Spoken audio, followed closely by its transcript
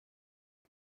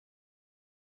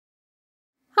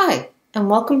Hi, and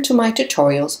welcome to my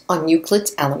tutorials on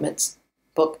Euclid's Elements,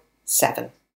 Book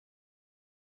 7.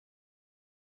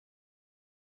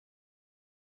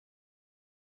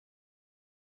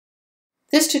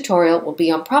 This tutorial will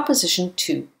be on Proposition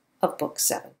 2 of Book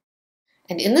 7.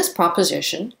 And in this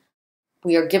proposition,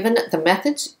 we are given a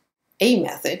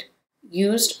method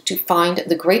used to find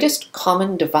the greatest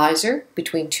common divisor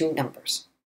between two numbers.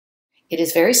 It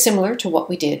is very similar to what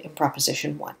we did in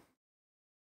Proposition 1.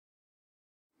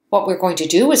 What we're going to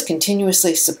do is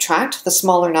continuously subtract the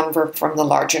smaller number from the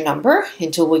larger number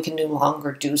until we can no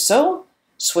longer do so.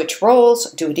 Switch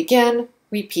roles, do it again,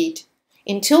 repeat,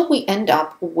 until we end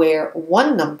up where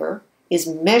one number is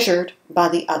measured by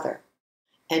the other.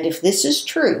 And if this is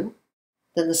true,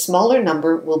 then the smaller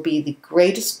number will be the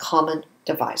greatest common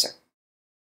divisor.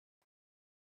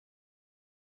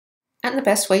 And the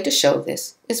best way to show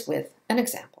this is with an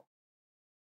example.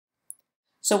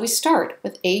 So we start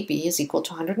with AB is equal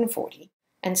to 140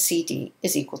 and CD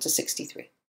is equal to 63.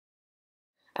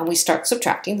 And we start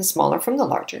subtracting the smaller from the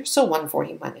larger, so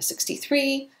 140 minus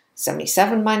 63,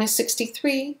 77 minus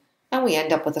 63, and we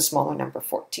end up with a smaller number,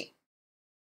 14.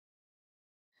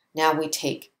 Now we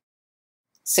take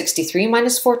 63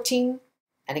 minus 14,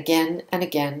 and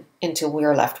again until we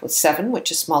are left with 7,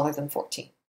 which is smaller than 14.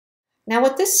 Now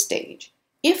at this stage,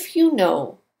 if you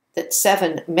know that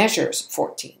 7 measures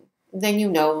 14, then you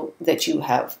know that you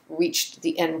have reached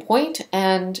the end point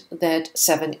and that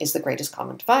 7 is the greatest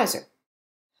common divisor.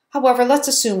 However, let's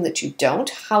assume that you don't.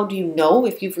 How do you know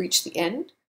if you've reached the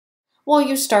end? Well,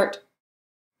 you start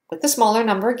with the smaller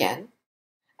number again,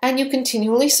 and you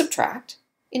continually subtract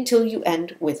until you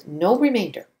end with no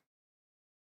remainder.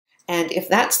 And if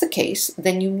that's the case,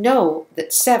 then you know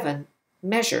that 7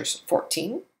 measures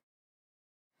 14,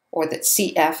 or that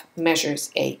CF measures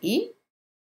AE,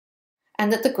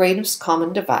 and that the greatest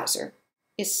common divisor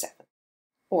is 7,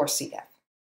 or CF.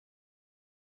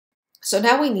 So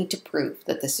now we need to prove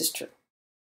that this is true.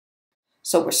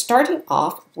 So we're starting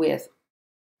off with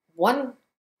one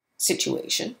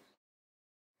situation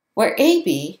where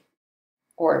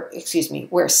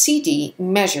where CD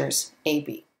measures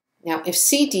AB. Now, if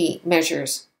CD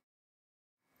measures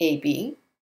AB,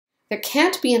 there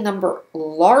can't be a number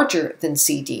larger than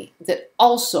CD that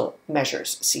also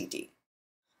measures CD.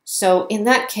 So in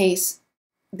that case,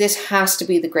 this has to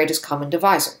be the greatest common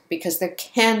divisor because there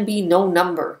can be no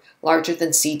number larger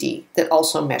than CD that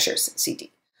also measures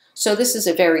CD. So this is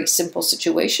a very simple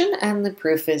situation and the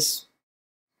proof is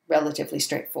relatively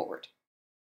straightforward.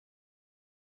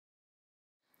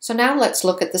 So now let's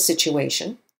look at the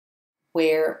situation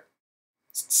where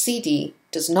CD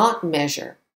does not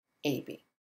measure AB.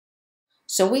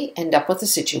 So we end up with a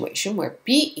situation where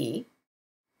BE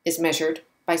is measured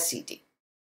by CD.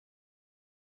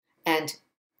 And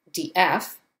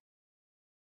DF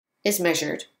is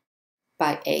measured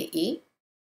by AE,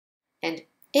 and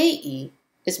AE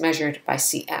is measured by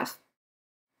CF.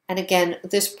 And again,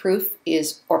 this proof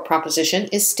is, or proposition,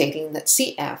 is stating that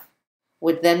CF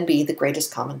would then be the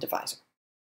greatest common divisor.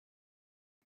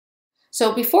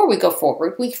 So before we go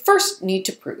forward, we first need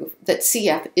to prove that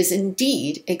CF is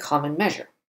indeed a common measure.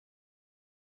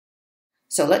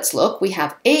 So let's look. We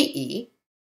have AE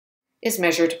is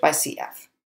measured by CF.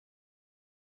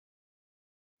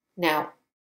 Now,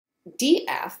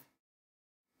 DF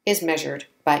is measured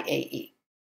by AE.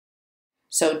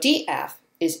 So DF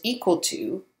is equal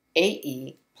to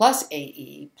AE plus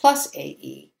AE plus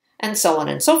AE, and so on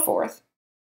and so forth,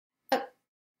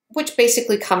 which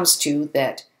basically comes to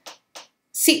that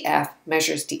CF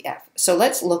measures DF. So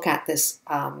let's look at this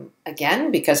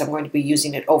again, because I'm going to be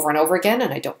using it over and over again,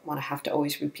 and I don't want to have to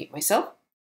always repeat myself.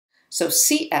 So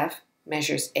CF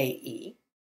measures AE,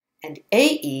 and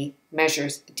AE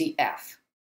measures DF.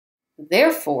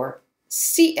 Therefore,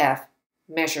 CF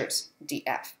measures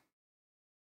DF.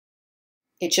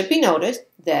 It should be noted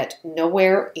that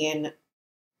nowhere in,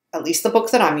 at least the book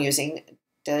that I'm using,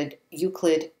 did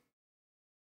Euclid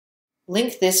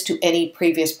link this to any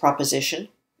previous proposition,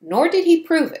 nor did he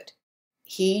prove it.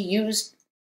 He used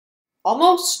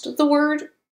almost the word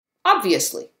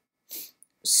obviously.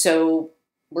 So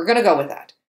we're going to go with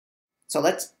that. So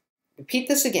let's repeat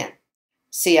this again.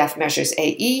 CF measures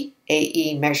AE,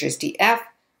 AE measures DF,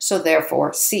 so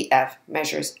therefore CF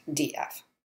measures DF.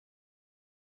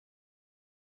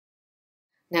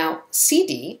 Now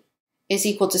CD is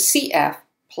equal to CF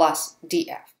plus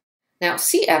DF. Now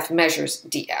CF measures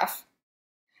DF,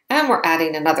 and we're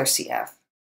adding another CF.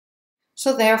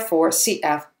 So therefore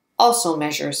CF also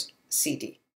measures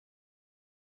CD.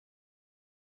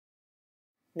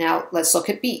 Now let's look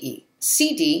at BE.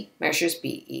 CD measures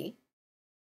BE.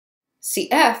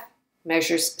 CF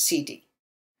measures CD.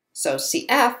 So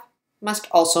CF must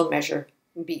also measure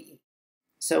BE.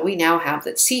 So we now have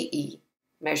that CE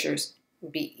measures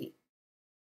BE.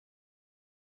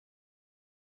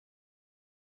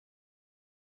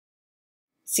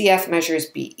 CF measures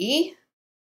BE,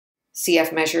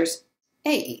 CF measures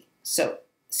AE. So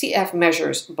CF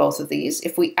measures both of these.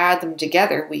 If we add them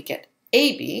together, we get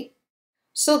AB.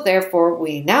 So therefore,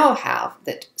 we now have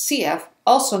that CF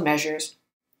also measures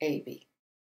AB.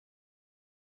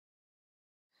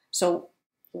 So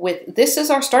with this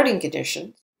as our starting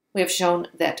condition, we have shown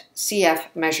that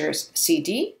CF measures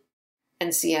CD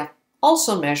and CF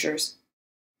also measures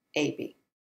AB.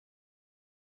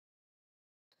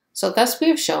 So thus we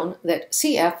have shown that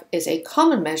CF is a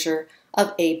common measure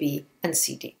of AB and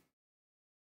CD.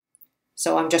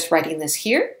 So I'm just writing this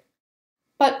here,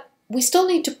 but we still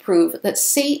need to prove that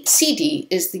CD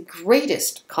is the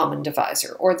greatest common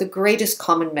divisor, or the greatest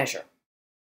common measure.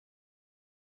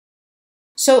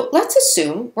 So let's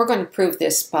assume, we're going to prove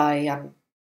this by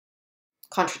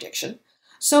contradiction.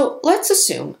 So let's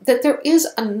assume that there is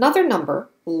another number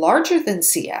larger than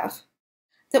CF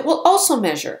that will also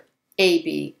measure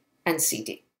AB and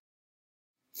CD.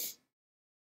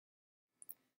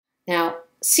 Now,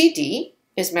 CD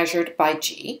is measured by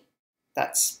G.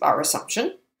 That's our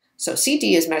assumption. So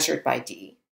CD is measured by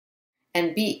D.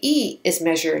 And BE is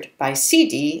measured by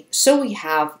CD, so we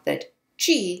have that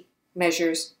G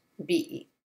measures BE.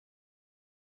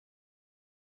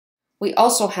 We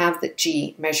also have that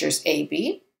G measures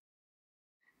AB,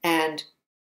 and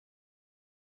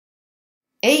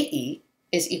AE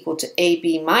is equal to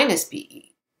AB minus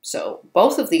BE. So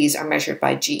both of these are measured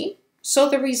by G, so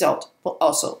the result will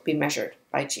also be measured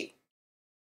by G.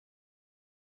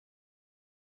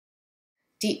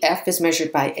 DF is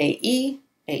measured by AE,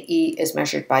 AE is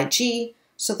measured by G,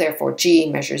 so therefore G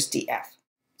measures DF.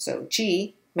 So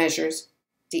G measures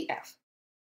DF.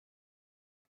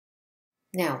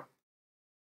 Now,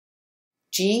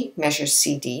 G measures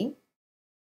CD,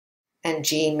 and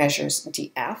G measures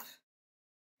DF,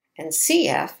 and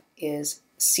CF is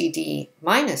CD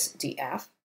minus DF,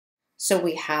 so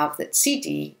we have that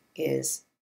CD is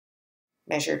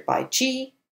measured by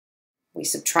G, we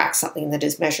subtract something that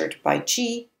is measured by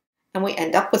G, and we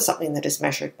end up with something that is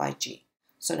measured by G.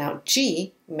 So now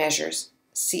G measures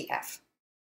CF.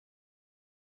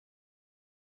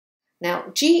 Now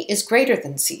G is greater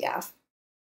than CF,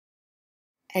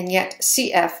 and yet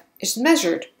CF is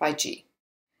measured by G.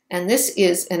 And this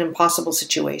is an impossible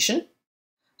situation.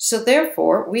 So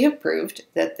therefore, we have proved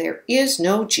that there is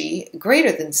no G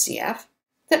greater than CF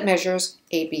that measures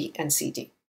AB and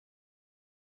CD.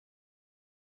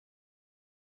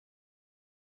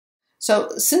 So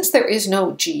since there is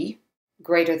no G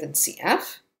greater than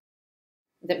CF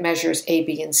that measures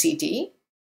AB and CD,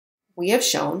 we have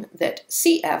shown that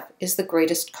CF is the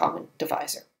greatest common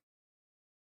divisor.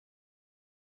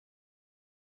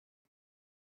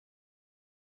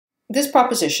 This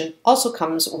proposition also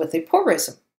comes with a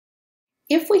porism.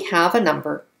 If we have a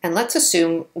number, and let's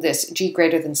assume this G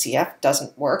greater than CF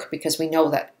doesn't work because we know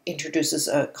that introduces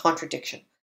a contradiction.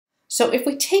 So if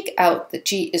we take out that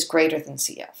G is greater than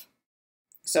CF,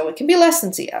 so it can be less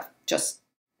than CF, just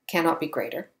cannot be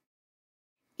greater.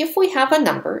 If we have a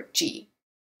number, G,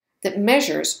 that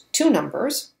measures two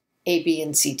numbers, AB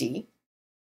and CD,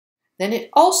 then it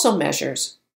also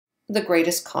measures the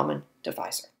greatest common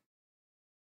divisor.